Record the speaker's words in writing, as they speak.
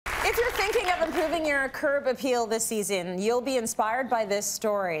If you're thinking of improving your curb appeal this season, you'll be inspired by this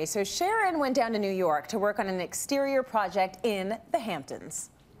story. So Sharon went down to New York to work on an exterior project in the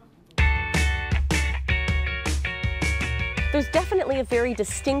Hamptons. There's definitely a very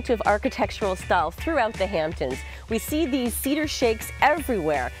distinctive architectural style throughout the Hamptons. We see these cedar shakes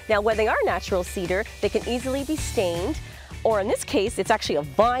everywhere. Now, when they are natural cedar, they can easily be stained, or in this case, it's actually a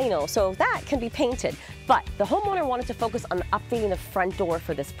vinyl, so that can be painted. But the homeowner wanted to focus on updating the front door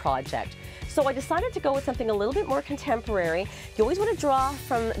for this project. So I decided to go with something a little bit more contemporary. You always want to draw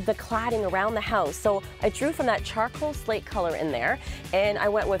from the cladding around the house. So I drew from that charcoal slate color in there, and I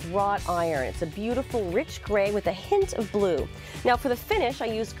went with wrought iron. It's a beautiful rich gray with a hint of blue. Now for the finish, I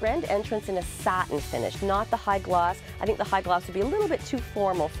used grand entrance in a satin finish, not the high gloss. I think the high gloss would be a little bit too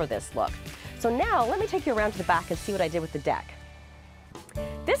formal for this look. So now let me take you around to the back and see what I did with the deck.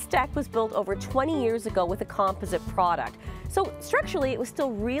 This deck was built over 20 years ago with a composite product. So structurally, it was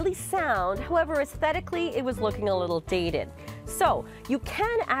still really sound. However, aesthetically, it was looking a little dated. So you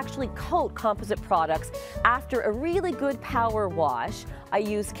can actually coat composite products after a really good power wash. I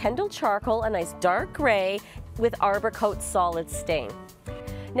used Kendall charcoal, a nice dark gray, with Arbor Coat solid stain.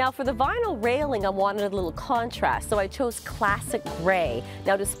 Now for the vinyl railing, I wanted a little contrast, so I chose classic gray.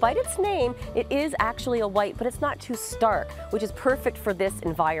 Now despite its name, it is actually a white, but it's not too stark, which is perfect for this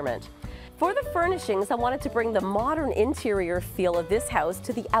environment. For the furnishings, I wanted to bring the modern interior feel of this house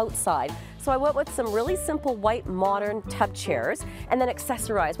to the outside. So I went with some really simple white modern tub chairs and then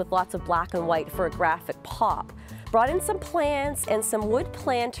accessorized with lots of black and white for a graphic pop. Brought in some plants and some wood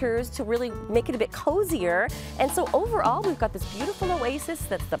planters to really make it a bit cozier. And so overall, we've got this beautiful oasis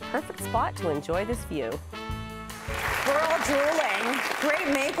that's the perfect spot to enjoy this view. We're all drooling.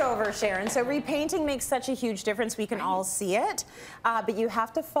 Great makeover, Sharon. So repainting makes such a huge difference. We can all see it, but you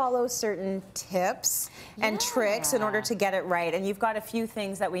have to follow certain tips and tricks in order to get it right. And you've got a few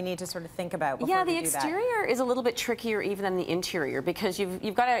things that we need to sort of think about before we do that. Yeah, the exterior is a little bit trickier even than the interior, because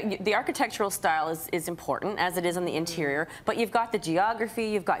you've got the architectural style is important, as it is on the interior, but you've got the geography,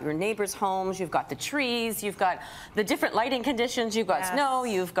 you've got your neighbors' homes, you've got the trees, you've got the different lighting conditions, you've got snow,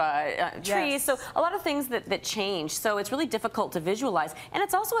 you've got trees, so a lot of things that change. So it's really difficult to visualize, and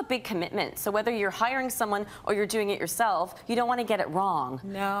it's also a big commitment. So whether you're hiring someone or you're doing it yourself, you don't want to get it wrong.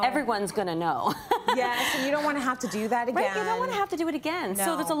 No. Everyone's going to know. Yes, and you don't want to have to do that again. Right, you don't want to have to do it again. No.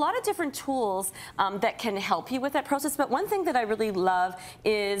 So there's a lot of different tools that can help you with that process, but one thing that I really love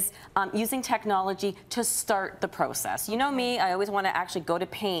is using technology to start the process. You know me, I always want to actually go to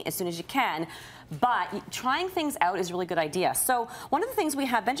paint as soon as you can, but trying things out is a really good idea. So one of the things we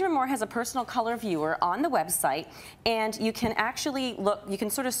have, Benjamin Moore has a personal color viewer on the website, and you can actually look, you can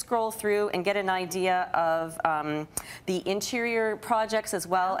sort of scroll through and get an idea of the interior projects as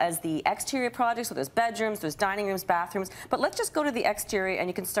well as the exterior projects. So there's bedrooms, there's dining rooms, bathrooms, but let's just go to the exterior and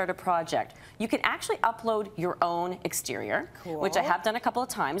you can start a project. You can actually upload your own exterior, which I have done a couple of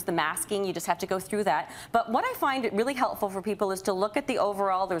times. The masking, you just have to go through that. But what I find it really helpful for people is to look at the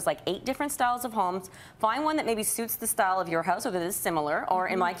overall, there's like 8 different styles of homes. Find one that maybe suits the style of your house or that is similar, or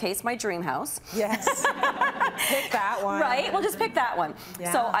in my case, my dream house. Yes. Pick that one. Right, we'll just pick that one.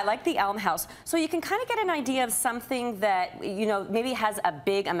 Yeah. So I like the elm house. So you can kind of get an idea of something that, you know, maybe has a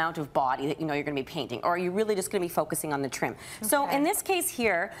big amount of body that you know you're going to be painting, or you're really just going to be focusing on the trim. Okay. So in this case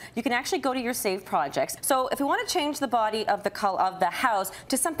here, you can actually go to your saved projects. So if we want to change the body of the color of the house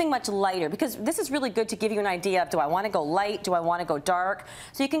to something much lighter, because this is really good to give you an idea of, do I want to go light, do I want to go dark?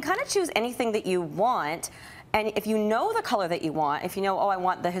 So you can kind of choose anything that you want, and if you know the color that you want, if you know, oh, I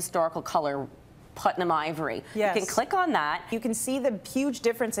want the historical color, Putnam Ivory, you can click on that. You can see the huge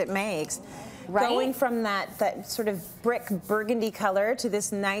difference it makes. Right? Going from that sort of brick burgundy color to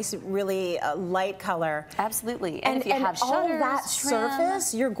this nice, really light color. Absolutely. And if you have all shutters, that trim,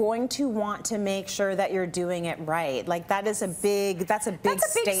 surface, you're going to want to make sure that you're doing it right. Like that is a big, that's a big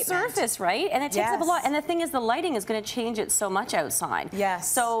statement. Surface, right? And it takes up a lot. And the thing is, the lighting is going to change it so much outside. Yes.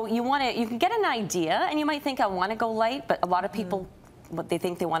 So you want to, you can get an idea, and you might think I want to go light, but a lot of people what they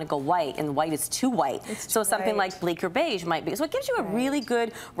think they want to go white, and white is too white. So something like bleak or beige might be. So it gives you a really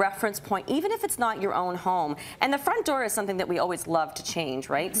good reference point, even if it's not your own home. And the front door is something that we always love to change,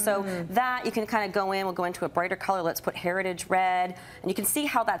 right? So that you can kind of go in, we'll go into a brighter color, let's put heritage red, and you can see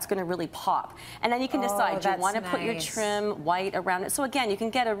how that's going to really pop. And then you can decide, do you want to put your trim white around it? So again, you can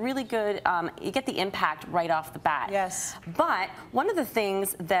get a really good, you get the impact right off the bat. Yes. But one of the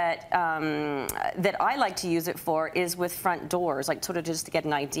things that, that I like to use it for is with front doors, like sort of just to get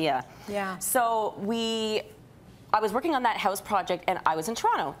an idea. Yeah. So we I was working on that house project and I was in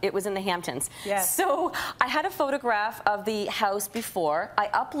Toronto. It was in the Hamptons. Yes. So I had a photograph of the house before. I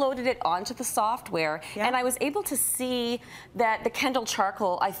uploaded it onto the software and I was able to see that the Kendall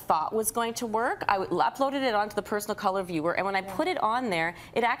charcoal I thought was going to work. I uploaded it onto the personal color viewer, and when I put it on there,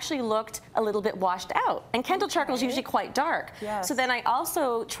 it actually looked a little bit washed out. And Kendall charcoal is usually quite dark. Yes. So then I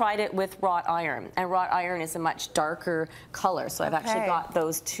also tried it with wrought iron, and wrought iron is a much darker color. So I've actually got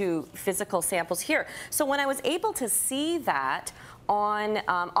those two physical samples here. So when I was able to see that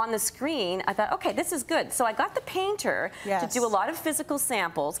on the screen, I thought, okay, this is good. So I got the painter to do a lot of physical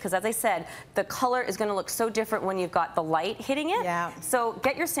samples, because as I said, the color is going to look so different when you've got the light hitting it. Yeah. So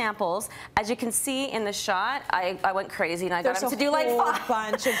get your samples. As you can see in the shot, I went crazy and I got him to do like a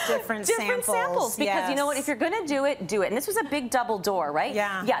bunch of different samples. Because you know what, if you're going to do it, do it. And this was a big double door, right?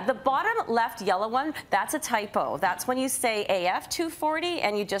 Yeah. Yeah, the bottom left yellow one, that's a typo. That's when you say AF 240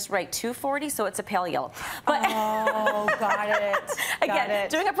 and you just write 240, so it's a pale yellow. But oh, got it. Again,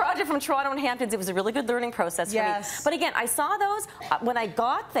 doing a project from Toronto and Hamptons, it was a really good learning process for me. But again, I saw those. When I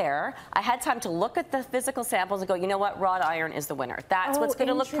got there, I had time to look at the physical samples and go, you know what, wrought iron is the winner. That's what's going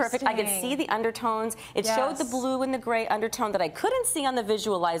to look perfect. I could see the undertones. It showed the blue and the gray undertone that I couldn't see on the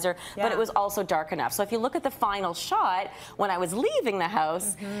visualizer, but it was also dark enough. So if you look at the final shot, when I was leaving the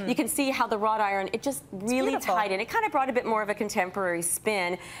house, you can see how the wrought iron, it just really tied in. It kind of brought a bit more of a contemporary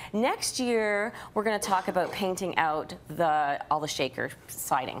spin. Next year, we're going to talk about painting out all the shaker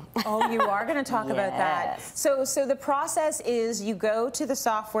siding. Oh, you are going to talk about that. So the process is you go to the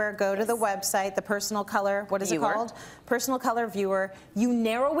software, go to the website, the personal color, what is it called? Personal color viewer. You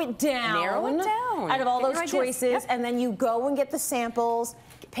narrow it down. Out of all those choices, and then you go and get the samples.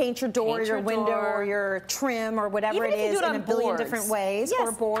 Paint your door, your window, or your trim, or whatever it is, in a billion different ways,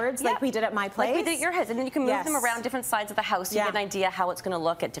 or boards, like we did at my place. Like we did at your house, and then you can move them around different sides of the house to get an idea how it's going to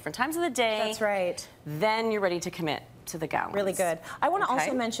look at different times of the day. That's right. Then you're ready to commit to the gallons. Really good. I want to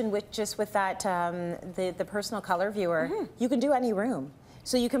also mention with that the personal color viewer, you can do any room.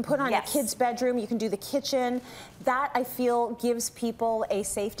 So you can put on a kid's bedroom, you can do the kitchen. That, I feel, gives people a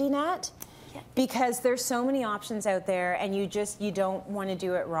safety net. Because there's so many options out there, and you don't want to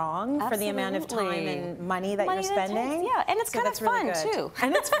do it wrong for the amount of time and money that you're spending. And it's kind of fun too.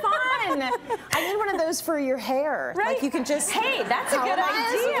 And it's fun. I need one of those for your hair. Right. Like you can just. Hey, that's a good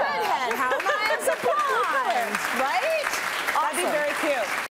idea.